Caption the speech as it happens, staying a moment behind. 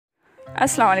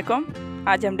अस्सलाम वालेकुम।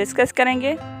 आज हम डिस्कस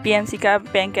करेंगे पीएमसी का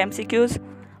बैंक MCQs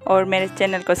और मेरे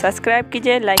चैनल को सब्सक्राइब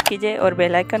कीजिए, लाइक कीजिए और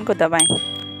बेल आइकन को दबाएं।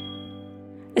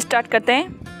 स्टार्ट करते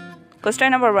हैं।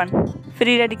 Question number 1,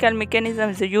 free radical mechanism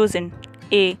is used in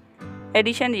A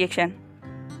addition reaction,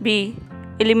 B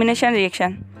elimination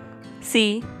reaction, C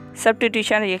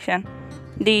substitution reaction,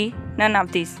 D none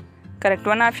of this. Correct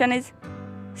one option is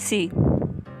C.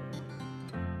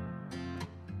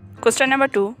 Question number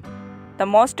 2. The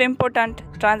most important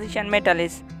transition metal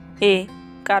is A.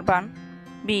 Carbon,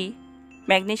 B.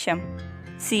 Magnesium,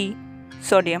 C.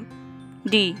 Sodium,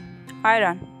 D.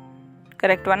 Iron.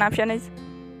 Correct one option is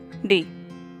D.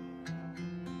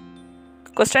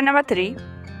 Question number 3.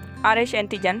 RH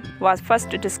antigen was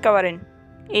first discovered in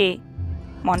A.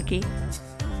 Monkey,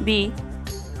 B.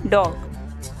 Dog,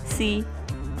 C.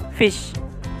 Fish,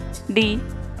 D.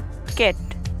 Cat.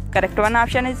 Correct one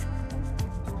option is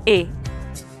A.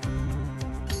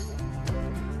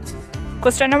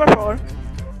 Question number 4.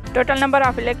 Total number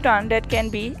of electrons that can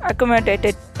be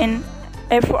accumulated in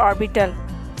f orbital: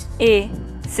 A.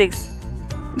 6,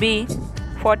 B.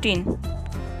 14,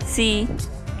 C.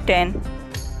 10,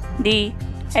 D.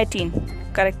 18.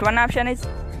 Correct one option is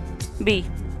B.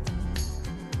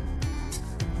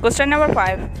 Question number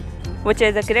 5. Which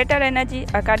is the greater energy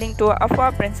according to Alpha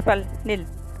principle nil?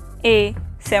 A.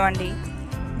 7D,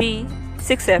 B.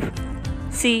 6F,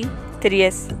 C.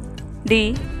 3S, D.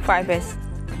 5S.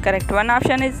 Correct one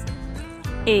option is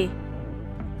A.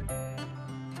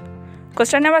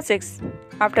 Question number 6.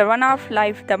 After one half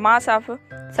life, the mass of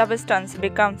substance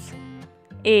becomes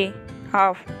A.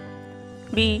 half,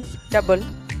 B. double,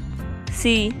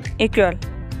 C. equal,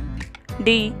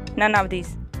 D. none of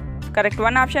these. Correct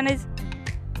one option is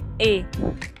A.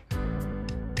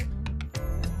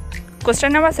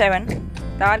 Question number 7.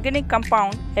 The organic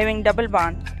compound having double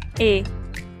bond: A.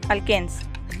 alkanes,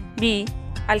 B.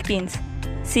 alkenes,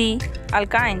 C.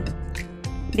 alkyne,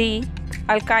 D.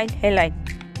 alkyl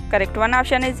halide. Correct one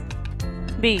option is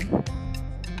B.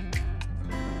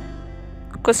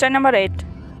 Question number 8.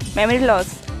 Memory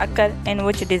loss occur in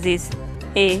which disease?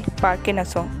 A.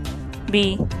 Parkinson,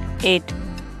 B. AIDS,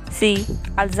 C.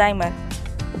 Alzheimer,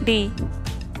 D.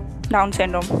 Down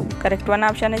syndrome. Correct one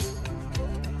option is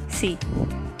C.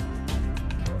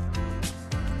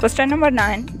 Question number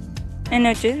 9. In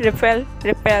which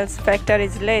repels factor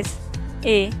is less?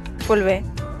 A. full wave,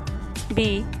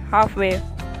 B. half wave,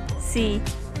 C.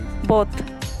 both,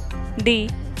 D.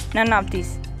 none of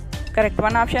these. Correct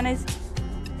one option is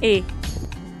A.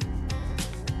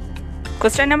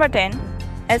 Question number 10.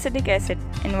 Acetic acid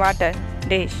in water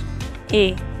dash: A.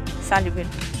 soluble,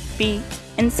 B.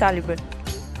 insoluble,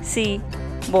 C.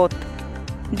 both,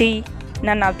 D.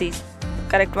 none of these.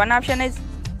 Correct one option is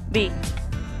B.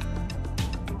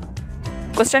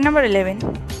 Question number 11.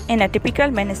 In a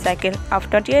typical mini cycle of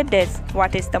 28 days,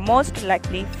 what is the most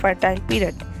likely fertile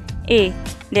period? A.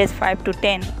 days 5 to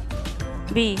 10,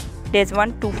 B. days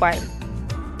 1 to 5,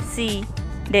 C.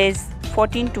 days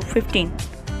 14 to 15,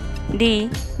 D.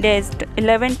 days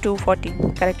 11 to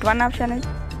 14. Correct one option is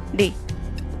D.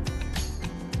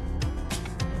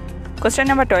 Question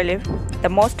number 12. The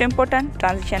most important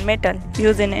transition metal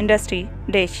used in industry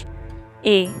dash: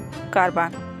 A.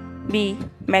 carbon, B.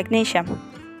 magnesium,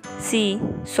 C.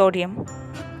 sodium,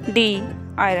 D.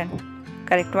 iron.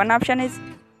 Correct one option is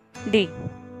D.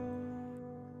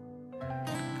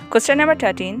 Question number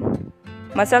 13.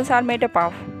 Muscles are made up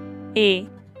of: A.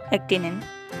 actinin,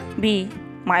 B.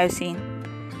 myosin,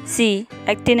 C.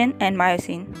 actinin and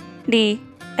myosin, D.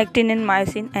 actinin,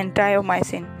 myosin and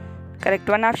triomyosin. Correct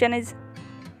one option is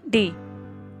D.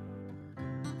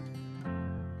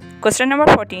 Question number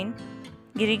 14.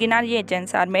 Grignard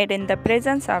reagents are made in the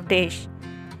presence of dash: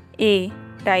 A.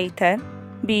 diether,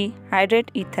 B. hydrate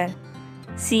ether,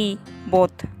 C.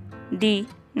 both, D.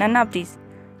 none of these.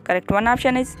 Correct one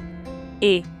option is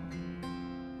A.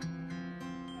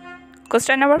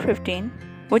 Question number 15.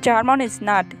 Which hormone is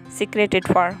not secreted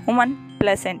for human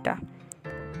placenta?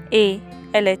 A.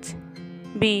 LH,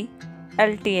 B.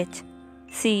 LTH,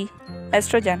 C.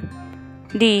 estrogen,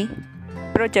 D.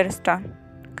 progesterone.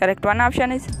 Correct one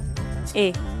option is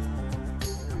A.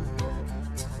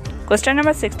 Question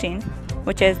number 16.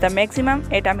 Which is the maximum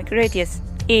atomic radius?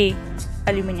 A.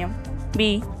 aluminum,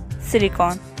 B.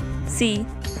 silicon, C.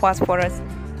 phosphorus,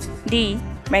 D.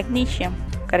 magnesium.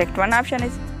 Correct one option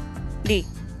is D.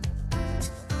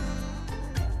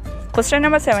 Question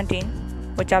number 17.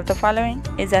 Which of the following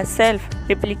is a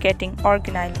self-replicating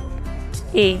organelle?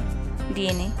 A.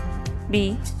 DNA,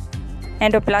 B.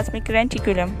 endoplasmic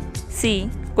reticulum, C.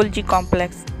 Golgi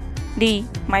complex, D.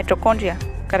 mitochondria.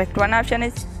 Correct one option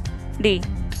is D.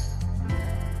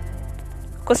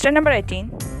 Question number 18.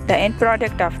 The end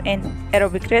product of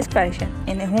anaerobic respiration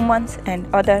in humans and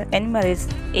other animals is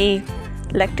A.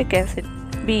 Lactic acid,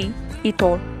 B.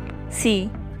 Ethanol, C.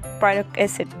 Pyric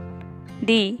acid,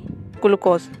 D.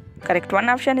 Glucose. Correct one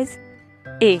option is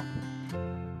A.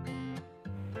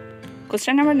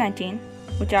 Question number 19.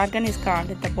 Which organ is called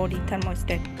the body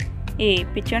thermostat? A.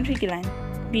 Pituitary gland,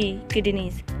 B.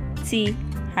 Kidneys, C.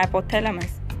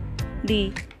 Hypothalamus,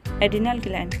 D. Adrenal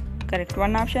gland. Correct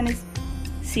one option is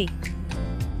C.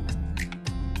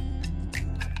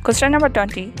 Question number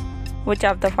 20. Which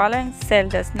of the following cell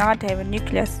does not have a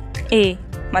nucleus? A.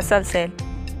 Muscle cell,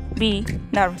 B.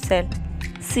 Nerve cell,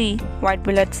 C. White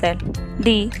blood cell,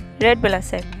 D. Red blood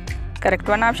cell. Correct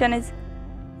one option is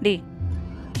D.